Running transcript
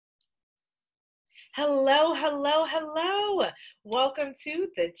Hello, hello, hello. Welcome to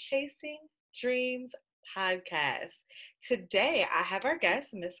the Chasing Dreams podcast. Today, I have our guest,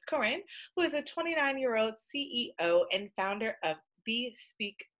 Miss Corinne, who is a 29-year-old CEO and founder of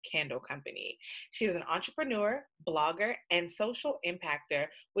BeSpeak Candle Company. She is an entrepreneur, blogger, and social impactor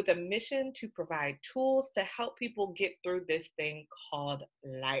with a mission to provide tools to help people get through this thing called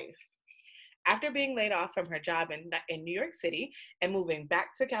life. After being laid off from her job in New York City and moving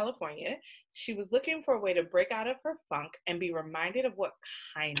back to California, she was looking for a way to break out of her funk and be reminded of what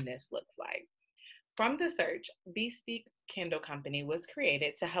kindness looks like. From the search, BeSpeak Candle Company was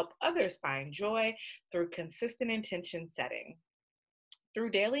created to help others find joy through consistent intention setting.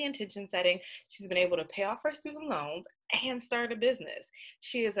 Through daily intention setting, she's been able to pay off her student loans and start a business.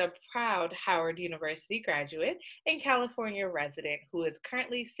 She is a proud Howard University graduate and California resident who is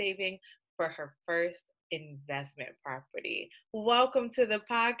currently saving for her first investment property. Welcome to the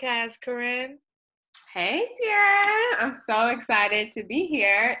podcast, Corinne. Hey, Tiara. I'm so excited to be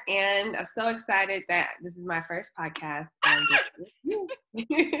here, and I'm so excited that this is my first podcast. And I'm just with you.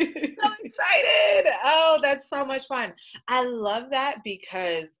 So excited. Oh, that's so much fun. I love that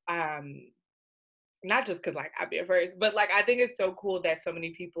because not just because like I'd be a first, but like I think it's so cool that so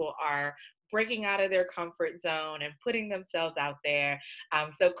many people are breaking out of their comfort zone and putting themselves out there.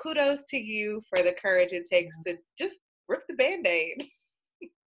 So kudos to you for the courage it takes to just rip the Band-Aid.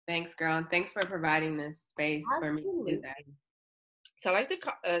 Thanks, girl. And thanks for providing this space for me to do that. So I like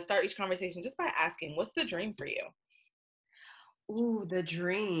to start each conversation just by asking, what's the dream for you? Ooh, the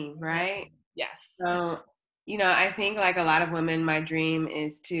dream, right? Yes. So, I think like a lot of women, my dream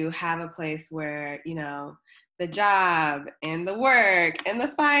is to have a place where, the job and the work and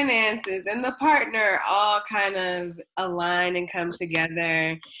the finances and the partner all kind of align and come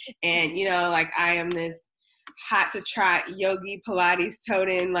together. And, like I am this hot to trot yogi Pilates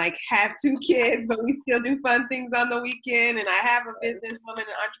toting, like have 2 kids, but we still do fun things on the weekend. And I have a businesswoman,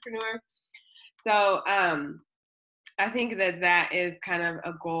 an entrepreneur. So, I think that is kind of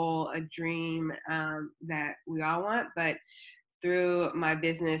a goal, a dream that we all want, but through my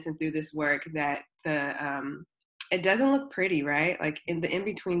business and through this work that it doesn't look pretty, right? Like in the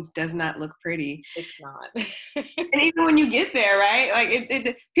in-betweens does not look pretty. It's not. And even when you get there, right?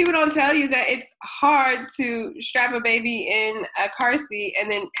 Like people don't tell you that it's hard to strap a baby in a car seat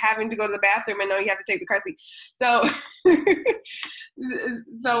and then having to go to the bathroom and know you have to take the car seat. So,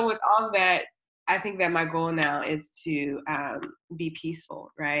 so with all that, I think that my goal now is to be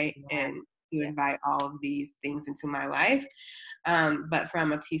peaceful, right? Yeah. And to invite all of these things into my life, but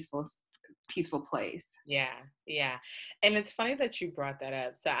from a peaceful place. Yeah. And it's funny that you brought that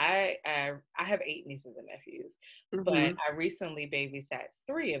up. So I have 8 nieces and nephews, but I recently babysat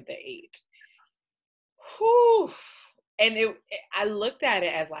 3 of the 8. Whew. And I looked at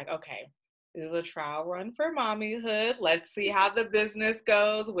it as like, okay, this is a trial run for mommyhood. Let's see how the business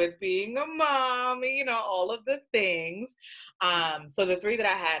goes with being a mom, all of the things. So the 3 that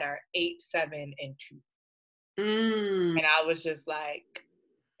I had are 8, 7, and 2. And I was just like,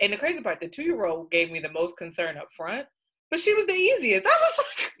 and the crazy part, the 2-year-old gave me the most concern up front, but she was the easiest. I was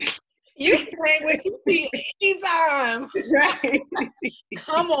like, you playing with you anytime. Right.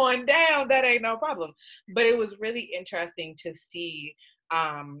 Come on down. That ain't no problem. But it was really interesting to see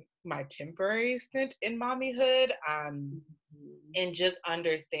my temporary stint in mommyhood and just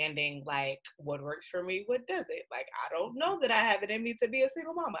understanding like what works for me, what doesn't. Like, I don't know that I have it in me to be a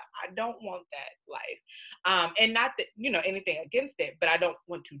single mama. I don't want that life. And not that, anything against it, but I don't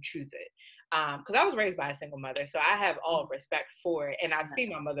want to choose it. Because I was raised by a single mother. So I have all respect for it. And I've seen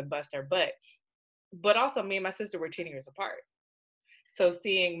my mother bust her butt. But also me and my sister were 10 years apart. So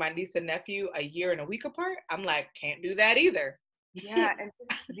seeing my niece and nephew a year and a week apart, I'm like, can't do that either. Yeah, and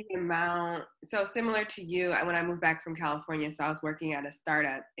just the amount. So similar to you, when I moved back from California, so I was working at a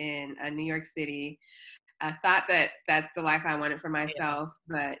startup in New York City. I thought that that's the life I wanted for myself.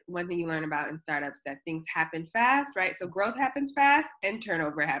 But one thing you learn about in startups that things happen fast, right? So growth happens fast and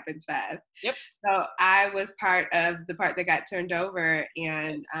turnover happens fast. Yep. So I was part of the part that got turned over,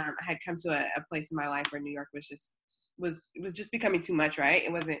 and I had come to a place in my life where New York was just becoming too much, right?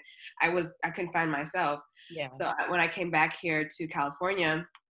 It wasn't. I couldn't find myself. Yeah. So when I came back here to California,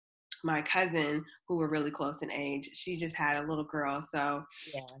 my cousin, who were really close in age, she just had a little girl. So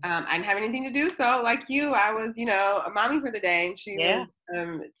I didn't have anything to do. So like you, I was, a mommy for the day, and she was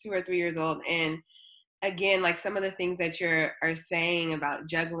 2 or 3 years old. And again, like some of the things that are saying about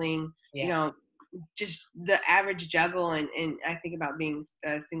juggling, just the average juggle. And I think about being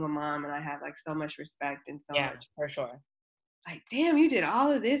a single mom, and I have like so much respect and so much. For sure. Like, damn, you did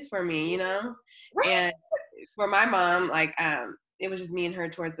all of this for me, Right. And for my mom, like, it was just me and her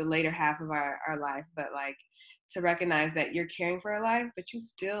towards the later half of our life, but like to recognize that you're caring for a life, but you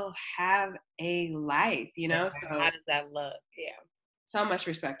still have a life, Yeah. so How does that look? Yeah. so much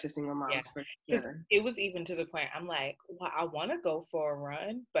respect to single Yeah. moms for Because sure. it was even to the point I'm like, well, I want to go for a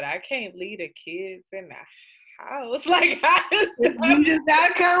run, but I can't leave the kids in the house. Like, how does that You just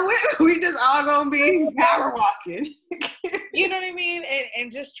gotta come with. We just all gonna be power walking. you know what I mean?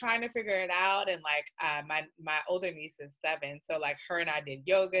 And just trying to figure it out. And like my older niece is 7. So like her and I did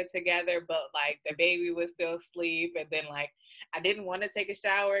yoga together, but like the baby was still asleep. And then like I didn't want to take a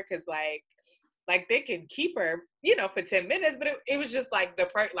shower because like they can keep her, for 10 minutes, but it was just like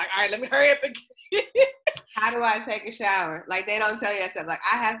like, all right, let me hurry up and How do I take a shower? Like they don't tell you that stuff. Like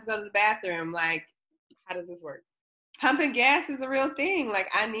I have to go to the bathroom. Like how does this work? pumping gas is a real thing. Like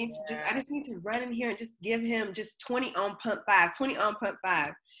I Yeah. just need to run in here and just give him just 20 on pump five, 20 on pump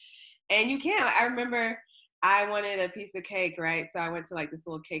five. And you can. Like, I remember I wanted a piece of cake, right? So I went to like this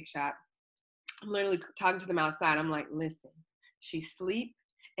little cake shop. I'm literally talking to them outside. I'm like, listen, she's asleep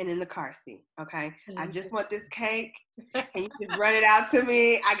and in the car seat. Okay. I just want this cake. Can you just run it out to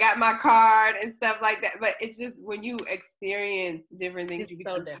me? I got my card and stuff like that. But it's just when you experience different things, It's you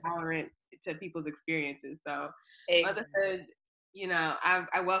so become different. tolerant to people's experiences. So Exactly. motherhood,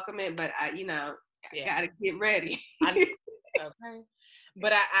 I welcome it, but Yeah. gotta get ready. I Okay.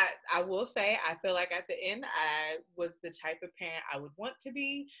 But I will say I feel like at the end I was the type of parent I would want to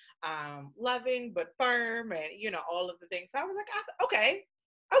be, loving but firm, and all of the things. So I was like, okay,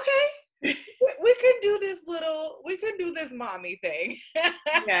 okay, we can do this mommy thing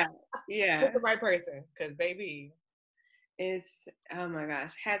Yeah, with yeah. the right person, because baby, It's oh my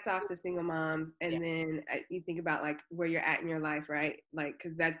gosh, hats off to single moms. yeah, And then you think about like where you're at in your life, right? Like,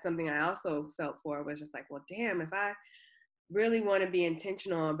 because that's something I also felt for was just like, well, damn, if I really want to be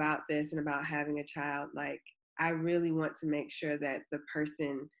intentional about this and about having a child, like I really want to make sure that the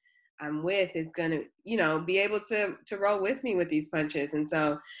person I'm with is gonna, be able to roll with me with these punches. And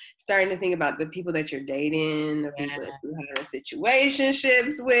so starting to think about the people that you're dating, the people that yeah, you have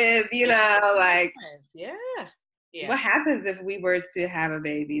situationships with, it makes a like difference. Yeah, yeah. what happens if we were to have a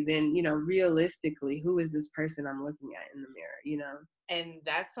baby? Then, realistically, who is this person I'm looking at in the mirror? And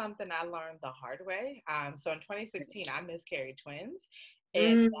that's something I learned the hard way. So in 2016, I miscarried twins.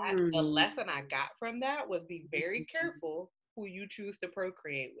 And the Mm. lesson I got from that was be very careful who you choose to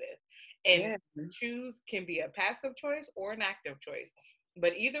procreate with. And Yeah, choose can be a passive choice or an active choice.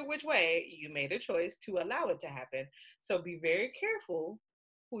 But either which way, you made a choice to allow it to happen. So be very careful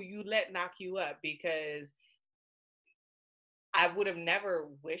who you let knock you up, because I would have never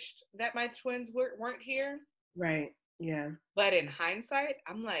wished that my twins weren't here. right. Yeah. But in hindsight,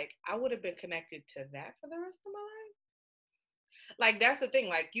 I'm like, I would have been connected to that for the rest of my life. Like that's the thing.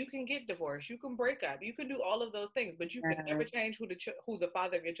 Like you can get divorced, you can break up, you can do all of those things, but you can Yeah. never change who the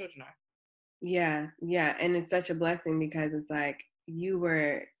father of your children are. Yeah. Yeah. And it's such a blessing because it's like you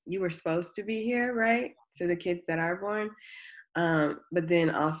were supposed to be here, right? To the kids that are born. But then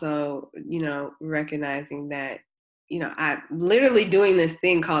also, recognizing that, I'm literally doing this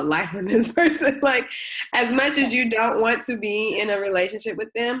thing called life with this person. Like, as much as you don't want to be in a relationship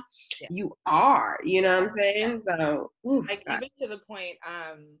with them, Yeah, you are, you know what I'm yeah. saying? So, ooh, Like God. even to the point,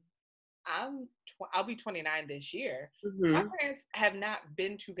 I'll be 29 this year. My Mm-hmm. parents have not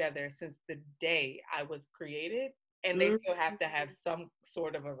been together since the day I was created, and they still Mm-hmm. have to have some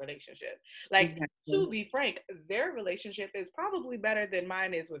sort of a relationship. Like, Exactly. to be frank, their relationship is probably better than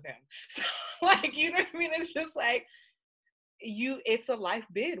mine is with him. So, like, you know what I mean? It's just like it's a life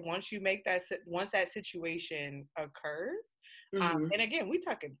bid once you make once that situation occurs. Mm-hmm. And again, we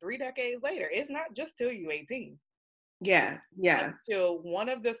talking 3 decades later. It's not just till you 18, Yeah. Yeah. until one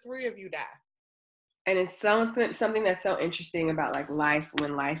of the three of you die. And it's something that's so interesting about like life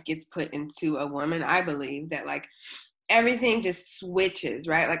when life gets put into a woman. I believe that like everything just switches,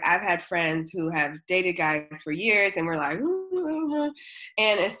 right? Like I've had friends who have dated guys for years and we're like, ooh,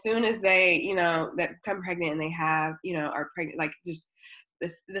 and as soon as they, that become pregnant and they have, are pregnant, like just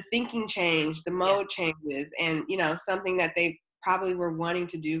the thinking change, the Yeah, mode changes, and something that they probably were wanting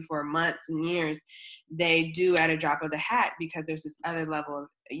to do for months and years, they do at a drop of the hat because there's this other level of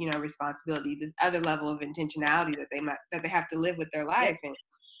responsibility, this other level of intentionality that they have to live with their yeah, life. And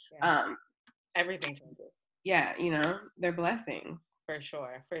yeah. um Everything changes. yeah, they're blessings. For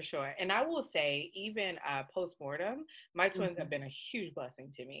sure, for sure. And I will say, even post-mortem, my twins have Mhm. been a huge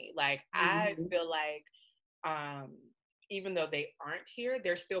blessing to me. Like I Mhm. feel like um even though they aren't here,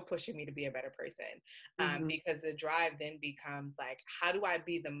 they're still pushing me to be a better person. Mhm. Because the drive then becomes like, how do I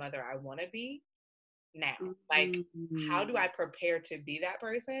be the mother I want to be now. Like, how do Mm-hmm. I prepare to be that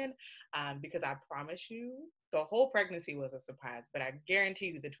person? Because I promise you, the whole pregnancy was a surprise, but I guarantee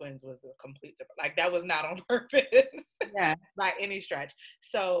you the twins was a complete surprise. Like, that was not on purpose Yeah. by any stretch.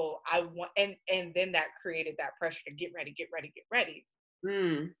 So I want, and then that created that pressure to get ready, get ready, get ready.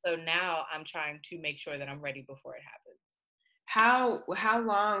 Mm. So now I'm trying to make sure that I'm ready before it happens. How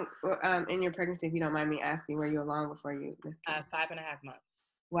long in your pregnancy, if you don't mind me asking, were you along before you miscarried? 5.5 months.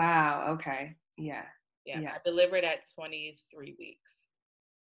 Wow. Okay. Yeah. Yeah, Yeah. I delivered at 23 weeks.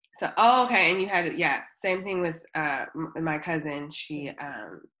 So, oh, okay. And you had, yeah, same thing with my cousin.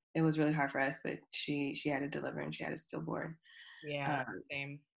 It was really hard for us, but she had to deliver and she had a stillborn. Yeah, Um,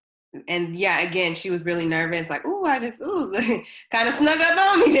 same. and yeah, again, she was really nervous, like, ooh, kind of snuck up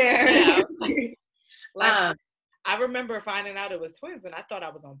on me there. Yeah, like um, I remember finding out it was twins, and I thought I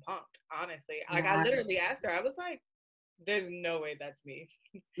was on punked. Honestly, like I wow. literally asked her. I was like, "There's no way that's me."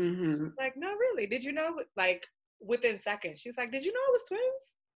 Mm-hmm. She's like, "No, really? Did you know?" Like within seconds, she's like, "Did you know it was twins?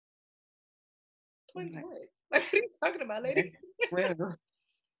 Twins Like, what? Like what are you talking about, lady? well,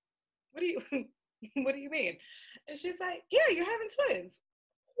 What do you what do you mean?" And she's like, "Yeah, you're having twins.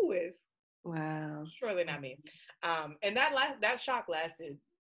 Who is? wow. Surely not me." And that shock lasted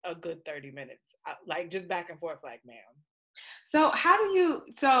a good 30 minutes, like just back and forth, like, "Ma'am." So how do you?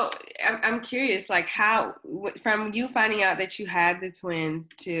 So I'm curious, like how from you finding out that you had the twins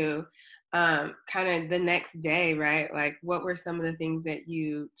to kind of the next day, right? Like, what were some of the things that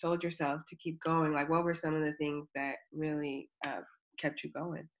you told yourself to keep going? Like, what were some of the things that really kept you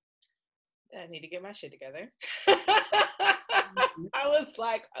going? I need to get my shit together. Mhm. I was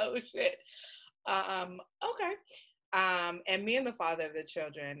like, oh shit. Okay. And me and the father of the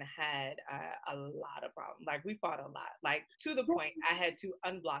children had a lot of problems. Like we fought a lot. Like to the point I had to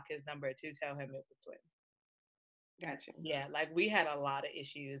unblock his number to tell him it was twins. Gotcha. Yeah, like we had a lot of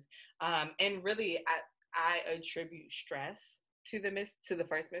issues. And really, I attribute stress to the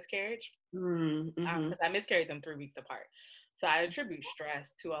first miscarriage Mm-hmm. because I miscarried them 3 weeks apart. So I attribute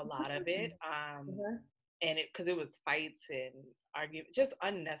stress to a lot of it. Uh-huh. And it because it was fights and arguments, just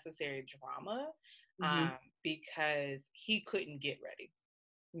unnecessary drama, Mm-hmm. because he couldn't get ready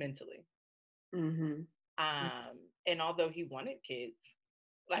mentally. Mm-hmm. And although he wanted kids,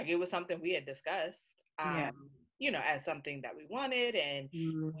 like it was something we had discussed, Yeah. as something that we wanted, and we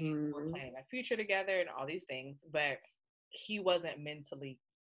were Mm-hmm. planning a future together and all these things, but he wasn't mentally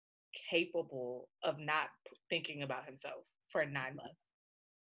capable of not thinking about himself for 9 months.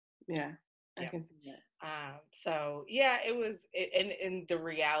 Yeah. I Yeah. can see that. So yeah, it was, and the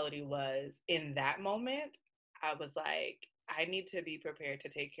reality was in that moment, I was like, I need to be prepared to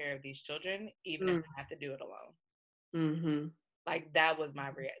take care of these children, even if I have to do it alone. Mm-hmm. Like that was my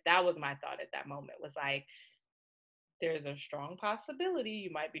thought at that moment. Was like, there's a strong possibility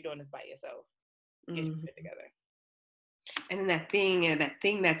you might be doing this by yourself. Get your Mm-hmm. shit together. And then that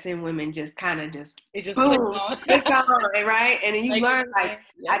thing that's in women just kind of just It just clicked boom, on. click on, right? And then you Like learn, like,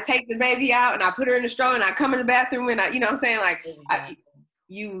 I yep. take the baby out and I put her in the stroller and I come in the bathroom and you know what I'm saying? Like, Exactly.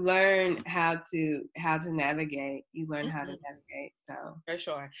 you learn how to navigate. You learn how to Mhm. navigate. So For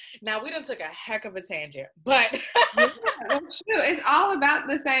sure. Now we done took a heck of a tangent, but yeah, that's true. It's all about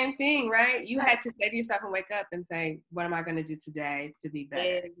the same thing, right? You had to say to yourself and wake up and say, what am I going to do today to be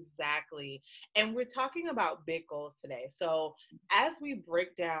better? exactly. And we're talking about big goals today. So, as we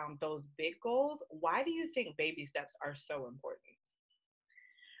break down those big goals, why do you think baby steps are so important?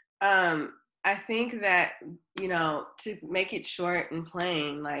 Um, I think that, to make it short and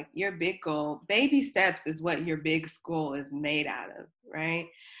plain, like your big goal, baby steps is what your big goal is made out of, right?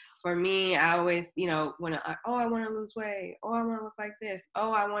 For me, I always, want to, oh, I want to lose weight. Oh, I want to look like this.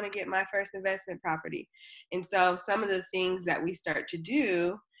 Oh, I want to get my first investment property. And so some of the things that we start to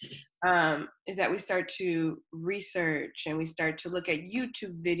do is that we start to research and we start to look at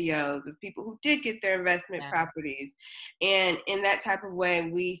YouTube videos of people who did get their investment Yeah. properties. And in that type of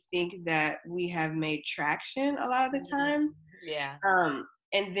way, we think that we have made traction a lot of the time. Yeah.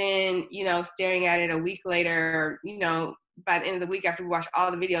 And then, staring at it a week later, by the end of the week after we watch all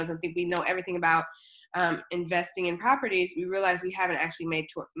the videos and think we know everything about investing in properties, we realize we haven't actually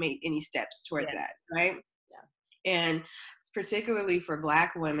made any steps toward Yeah. that, right? Yeah. And particularly for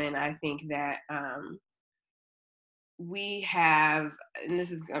Black women, I think that we have, and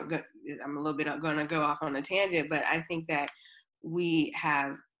this is, I'm a little bit going to go off on a tangent, but I think that we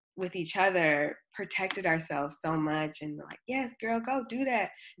have with each other protected ourselves so much and like, yes, girl, go do that.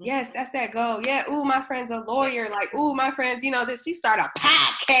 Yes, that's that goal. Yeah, ooh, my friend's a lawyer. Like, ooh, my friends, this, you start a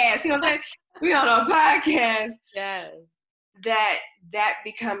podcast, you know what I'm saying? We on a podcast. Yes. that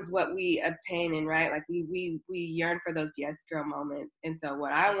becomes what we obtain in, right? Like we yearn for those yes girl moments. And so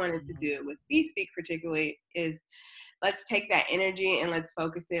what I wanted to do with BeSpeak particularly is let's take that energy and let's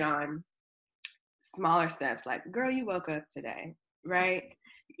focus it on smaller steps. Like, girl, you woke up today, right?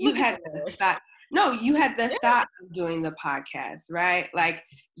 You Look at had the that. thought. No, you had the Yeah. thought of doing the podcast, right? Like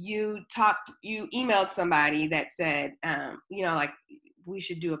you emailed somebody that said, like we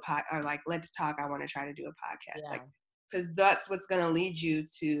should do a pod, or like, let's talk. I want to try to do a podcast. Yeah. Like, because that's what's going to lead you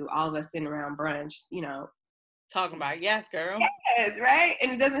to all of us sitting around brunch, Talking about yes, girl. yes, right?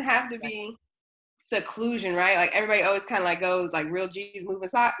 And it doesn't have to be seclusion, right? Like everybody always kind of like goes like real G's moving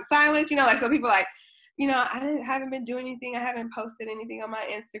silence, like so people like, haven't been doing anything. I haven't posted anything on my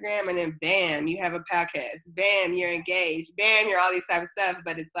Instagram, and then bam, you have a podcast. Bam, you're engaged. Bam, you're all these type of stuff.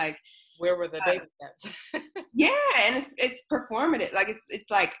 But it's like, where were the baby steps? Yeah, and it's performative. Like it's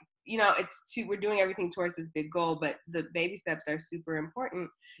like we're doing everything towards this big goal, but the baby steps are super important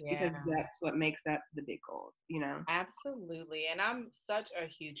because that's what makes up the big goal. Absolutely, and I'm such a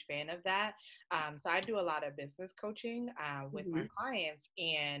huge fan of that. So I do a lot of business coaching with my clients,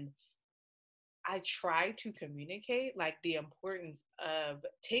 and I try to communicate like the importance of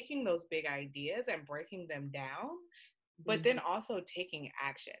taking those big ideas and breaking them down, but then also taking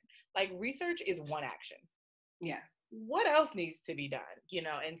action. Like research is one action. Yeah. What else needs to be done?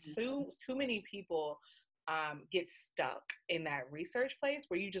 And too many people get stuck in that research place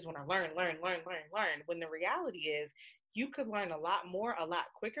where you just want to learn. When the reality is you could learn a lot more, a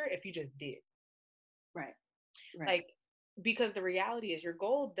lot quicker if you just did. Right. Like, because the reality is your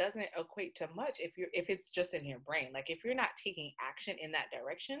goal doesn't equate to much if it's just in your brain. Like if you're not taking action in that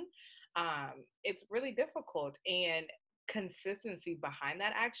direction, it's really difficult, and consistency behind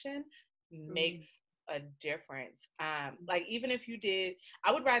that action makes a difference. Like even if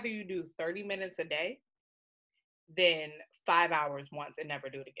I would rather you do 30 minutes a day than 5 hours once and never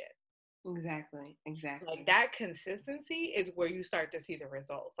do it again. Exactly. Like that consistency is where you start to see the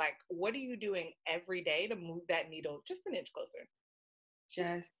results. Like, what are you doing every day to move that needle just an inch closer?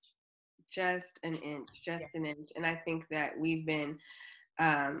 Just an inch, an inch. And I think that we've been,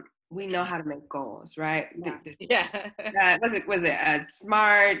 we know how to make goals, right? Was it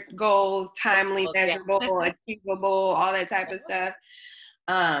smart goals, timely, measurable, achievable, all that type of stuff.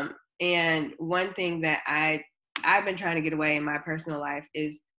 And one thing that I've been trying to get away in my personal life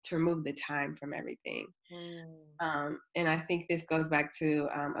is to remove the time from everything. And I think this goes back to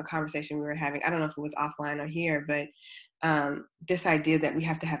a conversation we were having. I don't know if it was offline or here, but this idea that we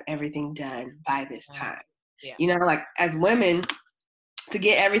have to have everything done by this time. Like as women, to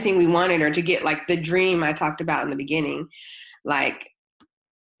get everything we wanted, or to get like the dream I talked about in the beginning, like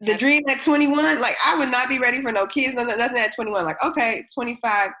the dream at 21, like I would not be ready for no kids, nothing at 21. Like, okay,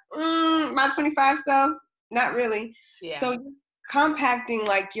 25, my 25 self, not really. So compacting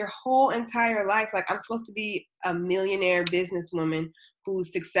like your whole entire life. Like I'm supposed to be a millionaire businesswoman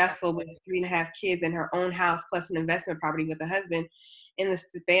who's successful with 3.5 kids in her own house, plus an investment property with a husband, in the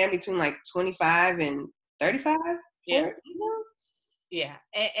span between like 25 and 35. Yeah,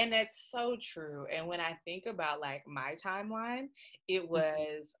 and that's so true. And when I think about like my timeline, it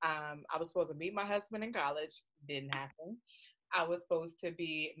was I was supposed to meet my husband in college, didn't happen. I was supposed to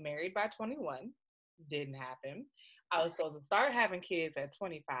be married by 21, didn't happen. I was supposed to start having kids at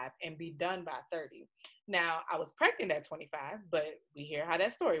 25 and be done by 30. Now, I was pregnant at 25, but we hear how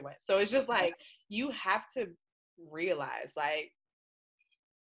that story went. So it's just like you have to realize like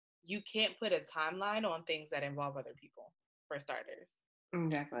you can't put a timeline on things that involve other people, for starters.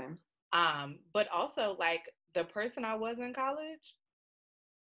 Exactly. But also like the person I was in college,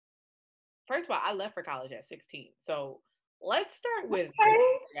 first of all, I left for college at 16. So let's start with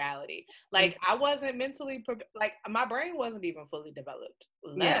reality. Like I wasn't mentally like my brain wasn't even fully developed,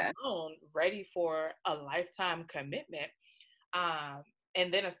 let alone ready for a lifetime commitment.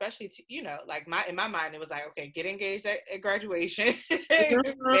 And then especially to, like in my mind, it was like, okay, get engaged at graduation,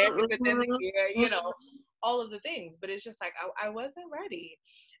 married within the year, all of the things. But it's just like I wasn't ready.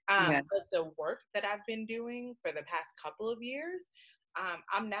 But the work that I've been doing for the past couple of years,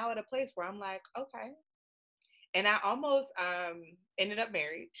 I'm now at a place where I'm like, okay. And I almost ended up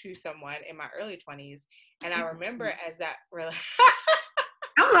married to someone in my early 20s. And I remember as that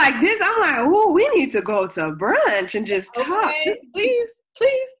I'm like, oh, we need to go to brunch and just talk. Please.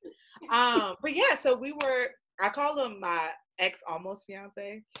 But yeah, so I call him my ex almost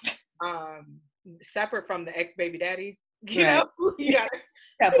fiance, separate from the ex baby daddy. You know, you got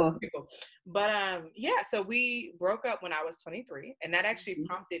couple. But yeah, so we broke up when I was 23, and that actually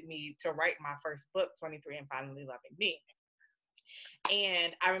prompted me to write my first book, 23 and Finally Loving Me.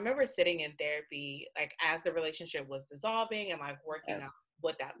 And I remember sitting in therapy, like as the relationship was dissolving and like working Yeah. out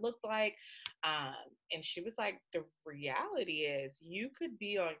what that looked like. Um, and she was like, the reality is you could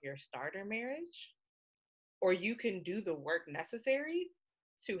be on your starter marriage or you can do the work necessary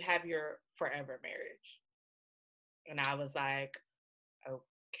to have your forever marriage. And I was like,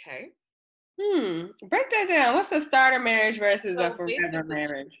 okay. Break that down. What's a starter marriage versus a So forever basically,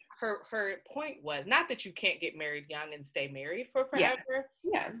 marriage? her point was not that you can't get married young and stay married for Yeah. forever,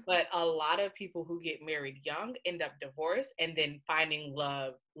 Yeah. but a lot of people who get married young end up divorced and then finding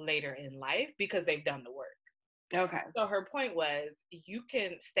love later in life because they've done the work. Okay. So her point was you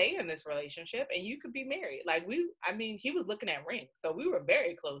can stay in this relationship and you could be married. Like I mean, he was looking at rings. So we were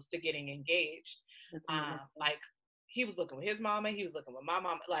very close to getting engaged. Like he was looking with his mama, he was looking with my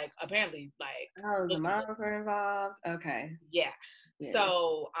mom. Like apparently, like Oh, the looking, moms were involved. Okay. yeah. Yeah.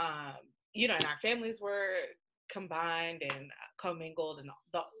 So and our families were combined and commingled and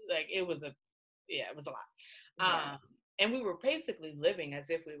like it was it was a lot. Right. And we were basically living as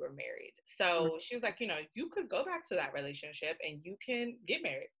if we were married. So she was like, you could go back to that relationship and you can get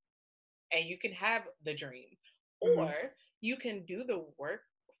married and you can have the dream, Mm-hmm. or you can do the work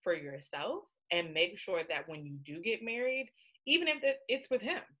for yourself and make sure that when you do get married, even if it's with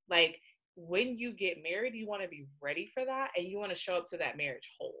him, like when you get married, you want to be ready for that and you want to show up to that marriage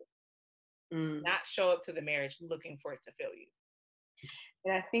whole, Mm. not show up to the marriage looking for it to fill you.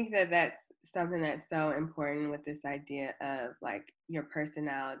 And I think that that's something that's so important with this idea of like your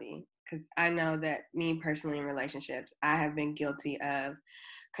personality. Because I know that me personally in relationships, I have been guilty of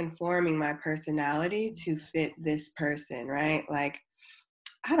conforming my personality to fit this person, right? Like,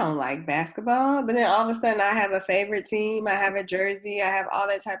 I don't like basketball, but then all of a sudden I have a favorite team, I have a jersey, I have all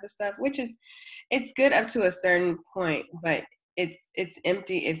that type of stuff, which is it's good up to a certain point, but it's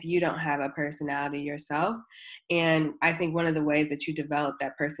empty if you don't have a personality yourself. And I think one of the ways that you develop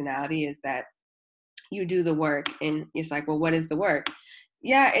that personality is that you do the work, and it's like, well, what is the work?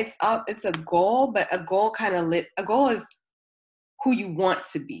 Yeah, it's a goal, but a goal a goal is who you want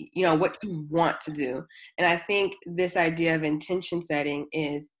to be, what you want to do. And I think this idea of intention setting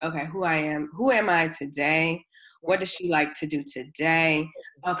is, okay, who am I today? What Right. does she like to do today?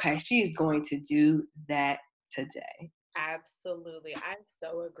 Okay, she is going to do that today. Absolutely. I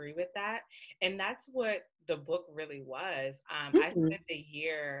so agree with that. And that's what the book really was. I Mm-hmm. spent a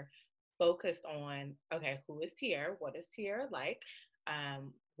year focused on, okay, who is Tierra? What is Tierra like?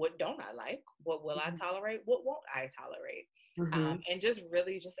 What don't I like? What will I tolerate? What won't I tolerate? Mm-hmm. And just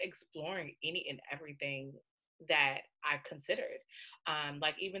really just exploring any and everything that I considered.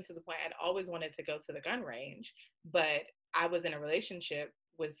 Like even to the point I'd always wanted to go to the gun range, but I was in a relationship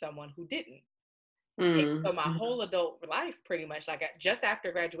with someone who didn't. So my Mm-hmm. whole adult life, pretty much, like just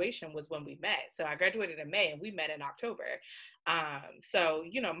after graduation was when we met. So I graduated in May and we met in October. So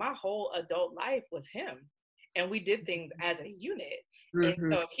my whole adult life was him, and we did things as a unit. And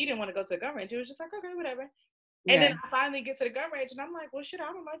Mm-hmm. so if he didn't want to go to the gun range, it was just like, okay, whatever. And then Yeah. I finally get to the gun range, and I'm like, well, shit, I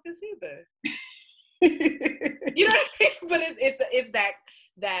don't like this either. You know what I mean? But it's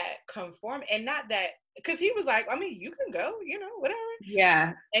that conform, and not that, because he was like, I mean, you can go, whatever.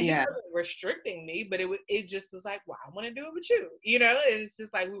 Yeah. And he Yeah. wasn't restricting me, but it just was like, well, I want to do it with you. It's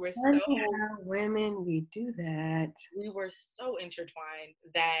just like Funny how women we do that. we were so intertwined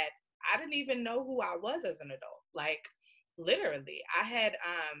that I didn't even know who I was as an adult. Like literally, I had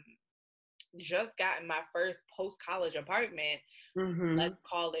just gotten my first post college apartment. Mm-hmm. Let's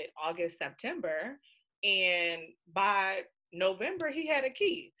call it August, September, and by November he had a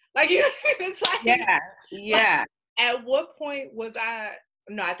key. Like it's Yeah. like Yeah. at what point was I?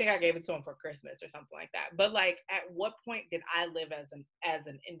 No, I think I gave it to him for Christmas or something like that. But like, at what point did I live as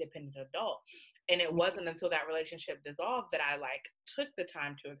an independent adult? And it wasn't until that relationship dissolved that I like took the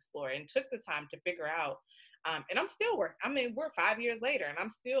time to explore and took the time to figure out. And I'm still working. I mean, we're 5 years later, and I'm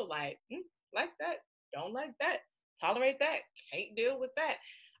still like that, don't like that, tolerate that, can't deal with that.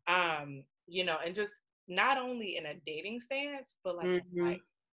 And just not only in a dating stance, but like in Mm-hmm. life.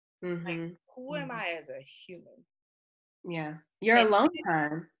 Like, Mm-hmm. who am Mm-hmm. I as a human? Yeah. Your And alone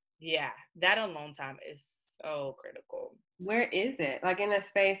time. yeah, that alone time is so critical. Where is it? Like in a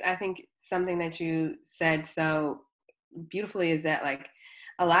space, I think something that you said so beautifully is that like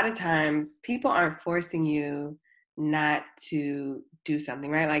a lot of times people aren't forcing you not to do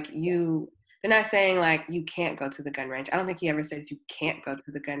something, right? Like they're not saying like you can't go to the gun range. I don't think he ever said you can't go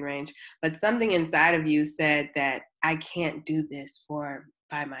to the gun range, but something inside of you said that I can't do this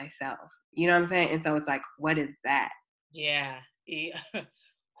by myself. You know what I'm saying? And so it's like, what is that? Yeah.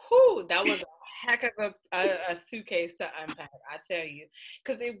 Whew, that was a heck of a suitcase to unpack, I tell you.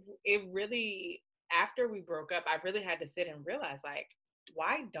 Because it really, after we broke up, I really had to sit and realize, like,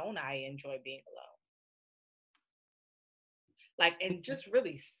 why don't I enjoy being alone? Like, and just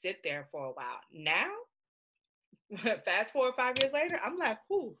really sit there for a while. Now, fast forward 5 years later, I'm like,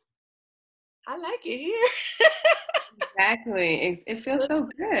 ooh, I like it here. Exactly. It feels so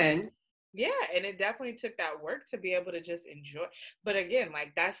good. Yeah, and it definitely took that work to be able to just enjoy. But again,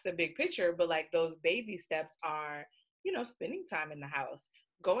 like that's the big picture. But like those baby steps are, spending time in the house,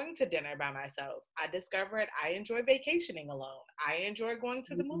 going to dinner by myself. I discovered I enjoy vacationing alone. I enjoy going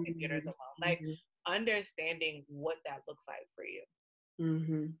to the movie theaters Mhm, alone. Like mhm, understanding what that looks like for you,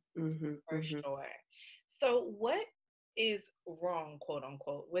 mhm, mhm, for mhm. sure. So, what is wrong, quote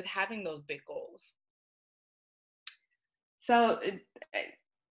unquote, with having those big goals? So,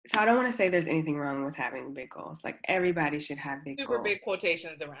 so I don't want to say there's anything wrong with having big goals. Like everybody should have big Super goals. big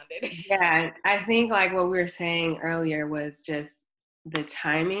quotations around it. Yeah, I think like what we were saying earlier was just the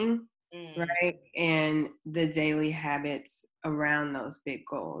timing, Mm, right? And the daily habits around those big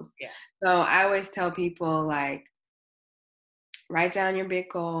goals. yeah. So I always tell people like write down your big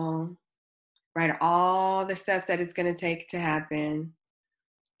goal, write all the steps that it's going to take to happen,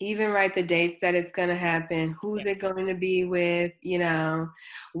 even write the dates that it's going to happen, Yeah. who's it going to be with,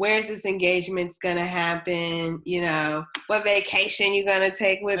 where's this engagement's going to happen, what vacation you're going to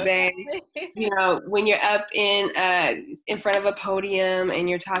take with babe. Okay. When you're up in front of a podium and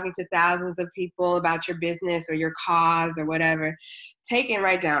you're talking to thousands of people about your business or your cause or whatever, take and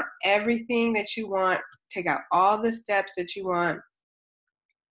write down everything that you want, take out all the steps that you want,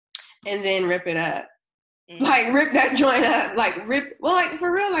 and then rip it up. Mm, Like rip that joint up, like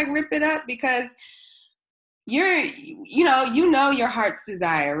for real, like rip it up, because you know your heart's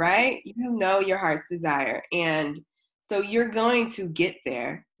desire, right? You know your heart's desire, and so you're going to get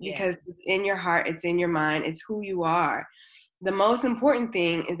there yeah. because it's in your heart, it's in your mind, it's who you are. The most important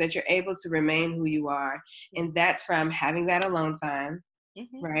thing is that you're able to remain who you are, and that's from having that alone time,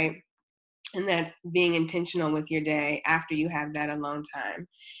 Mm-hmm. right? And that's being intentional with your day after you have that alone time.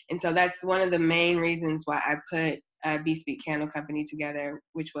 And so that's one of the main reasons why I put BeSpeak Candle Company together,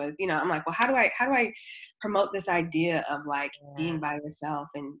 which was, I'm like, well, how do I promote this idea of like Yeah. being by yourself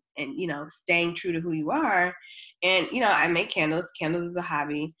and staying true to who you are. And I make candles. Candles is a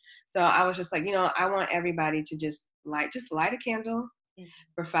hobby. So I was just like, I want everybody to just light a candle Mm-hmm.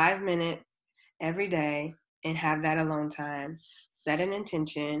 for 5 minutes every day and have that alone time. Set an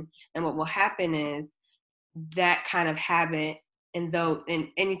intention, and what will happen is that kind of habit, and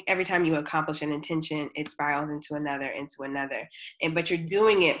every time you accomplish an intention, it spirals into another, but you're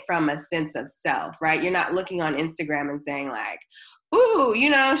doing it from a sense of self, right? You're not looking on Instagram and saying like, ooh,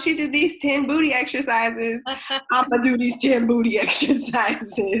 she did these 10 booty exercises, I'm gonna do these 10 booty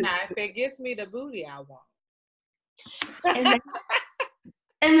exercises. Now, if it gets me the booty I want. and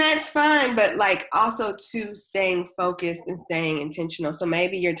And that's fine, but like also to staying focused and staying intentional. So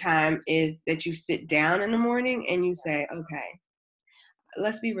maybe your time is that you sit down in the morning and you say, okay,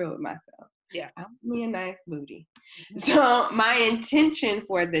 let's be real with myself. Yeah. I want me a nice booty. Mm-hmm. So my intention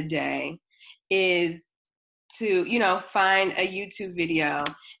for the day is to, find a YouTube video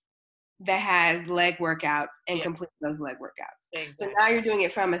that has leg workouts and Yeah. complete those leg workouts. So Exactly. now you're doing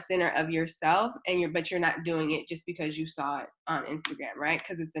it from a center of yourself, but you're not doing it just because you saw it on Instagram, right?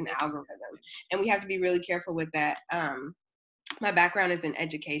 Because it's an algorithm, and we have to be really careful with that. My background is in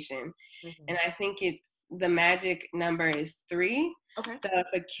education, Mm-hmm. and I think the magic number is 3. Okay. So if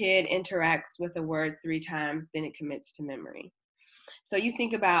a kid interacts with a word 3 times, then it commits to memory. So you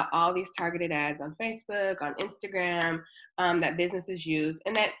think about all these targeted ads on Facebook, on Instagram, that businesses use,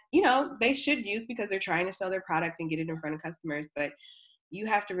 and that, they should use because they're trying to sell their product and get it in front of customers. But you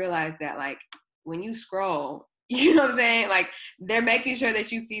have to realize that, like, when you scroll, you know what I'm saying? Like, they're making sure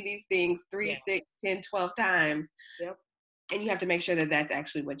that you see these things 3, Yeah. 6, 10, 12 times. Yep. And you have to make sure that that's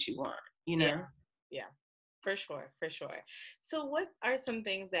actually what you want, Yeah. Yeah. For sure. For sure. So, what are some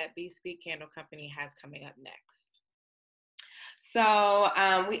things that BeSpeak Candle Company has coming up next? So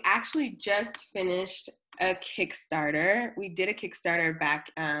we actually just finished a Kickstarter. We did a Kickstarter back,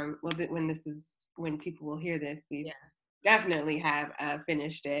 when people will hear this, we Yeah. definitely have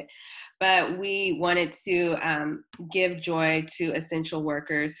finished it. But we wanted to give joy to essential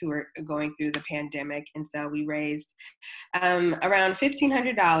workers who are going through the pandemic. And so we raised around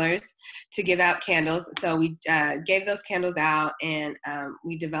 $1,500 to give out candles. So we gave those candles out, and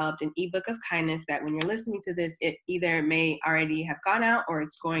we developed an ebook of kindness that when you're listening to this, it either may already have gone out or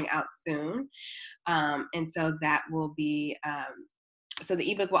it's going out soon. And so that will be so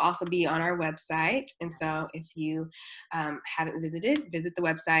the ebook will also be on our website. And so if you haven't visited, visit the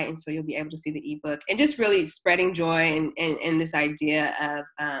website. And so you'll be able to see the ebook, and just really spreading joy and this idea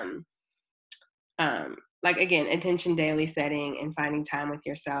like again, attention daily setting and finding time with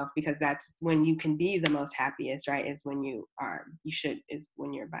yourself, because that's when you can be the most happiest, right? Is when is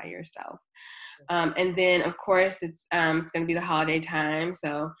when you're by yourself. And then of course it's going to be the holiday time.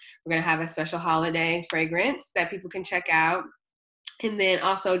 So we're going to have a special holiday fragrance that people can check out. And then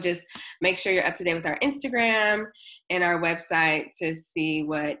also just make sure you're up to date with our Instagram and our website to see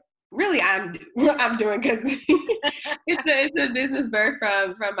what really I'm doing, because it's a business birth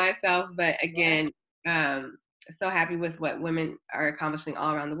from myself. But again, so happy with what women are accomplishing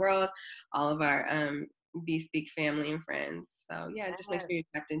all around the world, all of our BeSpeak family and friends. So yeah, just make sure Yes.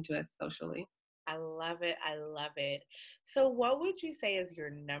 you're tapped into us socially. I love it. I love it. So, what would you say is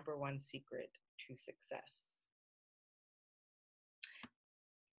your number one secret to success?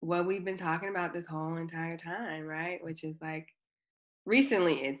 What we've been talking about this whole entire time, right? Which is like,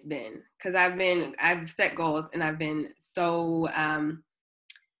 recently it's been, because I've set goals and I've been so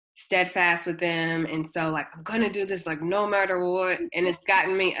steadfast with them, and so like I'm gonna do this like no matter what, and it's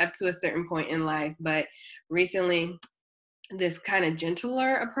gotten me up to a certain point in life. But recently, this kind of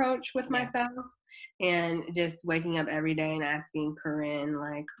gentler approach with Yeah. myself, and just waking up every day and asking Corinne,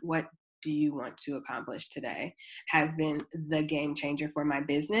 like, what do you want to accomplish today, has been the game changer for my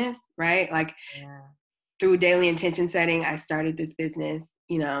business, right? Like, Yeah. through daily intention setting, I started this business.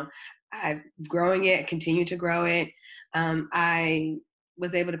 I've growing it, continue to grow it. I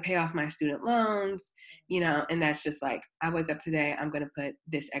was able to pay off my student loans, and that's just like, I wake up today, I'm going to put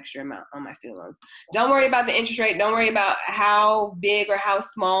this extra amount on my student loans. Don't worry about the interest rate. Don't worry about how big or how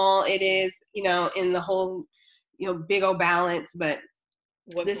small it is, in the whole, big old balance. But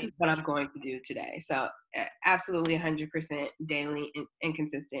What this is makes what I'm going to do today. So absolutely 100% daily and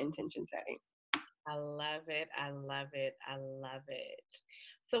consistent intention setting. I love it. I love it. I love it.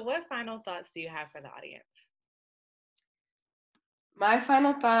 So, what final thoughts do you have for the audience? My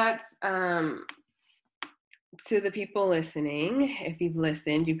final thoughts, to the people listening: if you've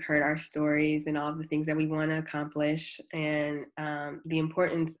listened, you've heard our stories and all the things that we want to accomplish, and the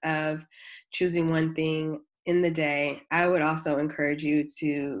importance of choosing one thing in the day. I would also encourage you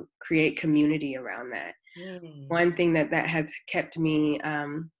to create community around that. Mm, One thing that has kept me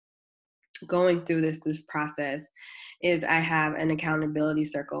going through this process is I have an accountability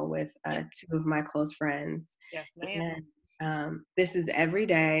circle with two of my close friends. yes, ma'am. And this is every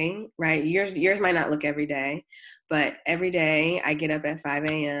day, right? Yours might not look every day, but every day I get up at 5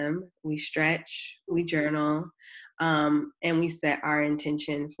 a.m. We stretch, we journal, and we set our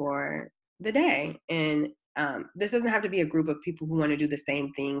intention for the day. And this doesn't have to be a group of people who want to do the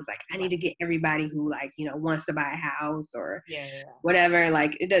same things. Like, I need Right. to get everybody who, like, wants to buy a house or Yeah, yeah. whatever,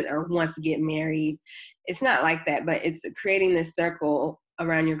 like, it does, or wants to get married. It's not like that, but it's creating this circle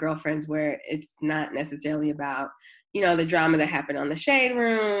around your girlfriends where it's not necessarily about the drama that happened on the shade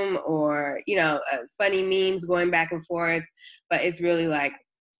room, or funny memes going back and forth, but it's really like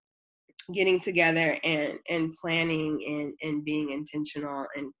getting together and planning and being intentional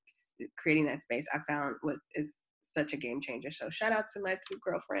and creating that space. I found what is such a game changer. So shout out to my two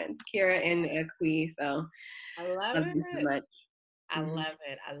girlfriends, Kira and Kui. So I love love you so it. much. I Mm-hmm. love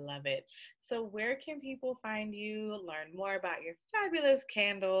it. I love it. So, where can people find you, learn more about your fabulous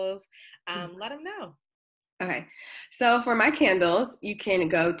candles? Let them know. Okay. So for my candles, you can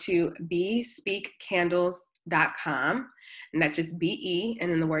go to bespeakcandles.com, and that's just BE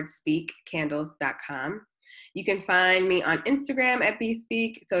and then the word speak candles.com. You can find me on Instagram at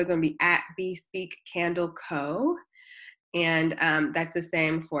BeSpeak. So it's going to be at BeSpeak Candle Co. And that's the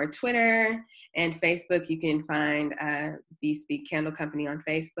same for Twitter and Facebook. You can find BeSpeak Candle Company on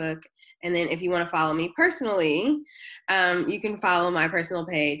Facebook. And then if you want to follow me personally, you can follow my personal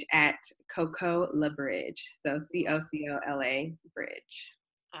page at Coco La Bridge. So COCOLA Bridge.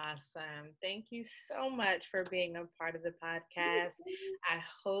 Awesome. Thank you so much for being a part of the podcast. I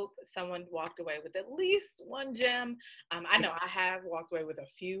hope someone walked away with at least one gem. I know I have walked away with a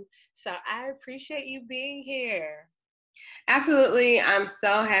few. So, I appreciate you being here. Absolutely. I'm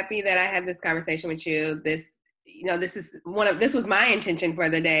so happy that I had this conversation with you. This was my intention for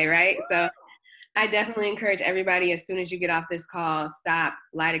the day, right? So I definitely encourage everybody, as soon as you get off this call, stop,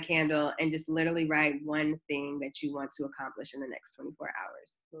 light a candle, and just literally write one thing that you want to accomplish in the next 24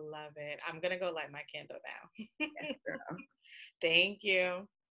 hours. Love it. I'm going to go light my candle now. Yes, girl. Thank you.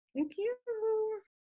 Thank you.